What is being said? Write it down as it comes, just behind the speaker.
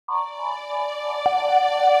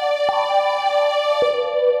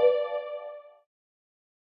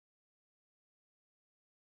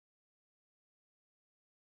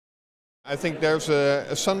I think there's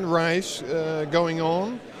a sunrise going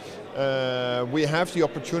on. We have the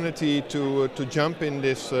opportunity to jump in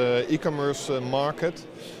this e-commerce market.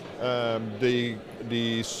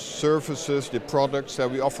 The services, the products that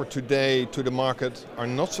we offer today to the market are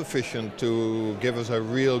not sufficient to give us a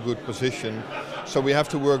real good position. So we have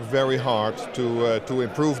to work very hard to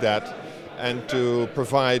improve that and to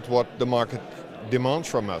provide what the market demands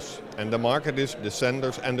from us. And the market is the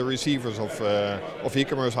senders and the receivers of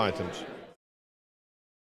e-commerce items.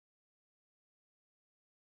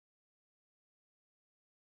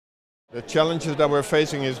 The challenges that we're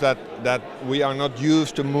facing is that we are not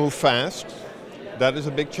used to move fast. That is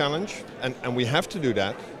a big challenge, and we have to do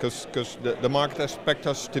that because the market expects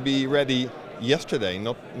us to be ready yesterday,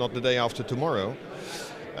 not the day after tomorrow.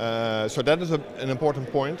 So that is an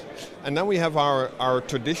important point. And then we have our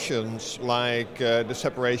traditions like the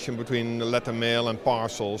separation between letter mail and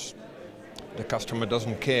parcels. The customer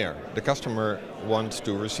doesn't care. The customer wants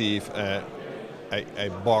to receive a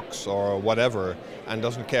box or whatever and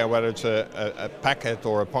doesn't care whether it's a packet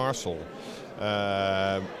or a parcel.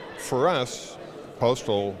 For us,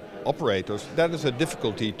 postal operators, that is a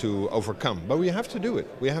difficulty to overcome, but we have to do it.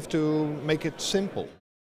 We have to make it simple.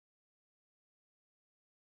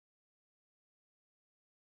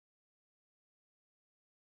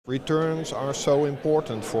 Returns are so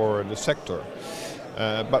important for the sector.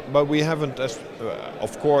 But we haven't,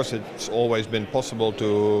 of course it's always been possible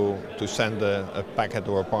to send a packet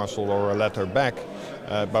or a parcel or a letter back,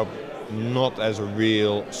 but not as a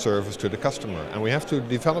real service to the customer, and we have to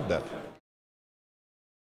develop that.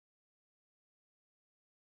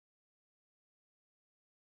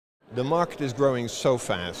 The market is growing so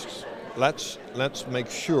fast. Let's make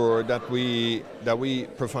sure that we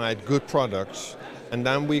provide good products, and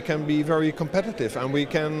then we can be very competitive and we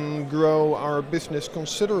can grow our business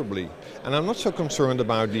considerably. And I'm not so concerned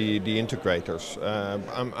about the integrators.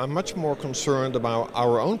 I'm much more concerned about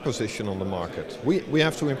our own position on the market. We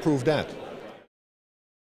have to improve that.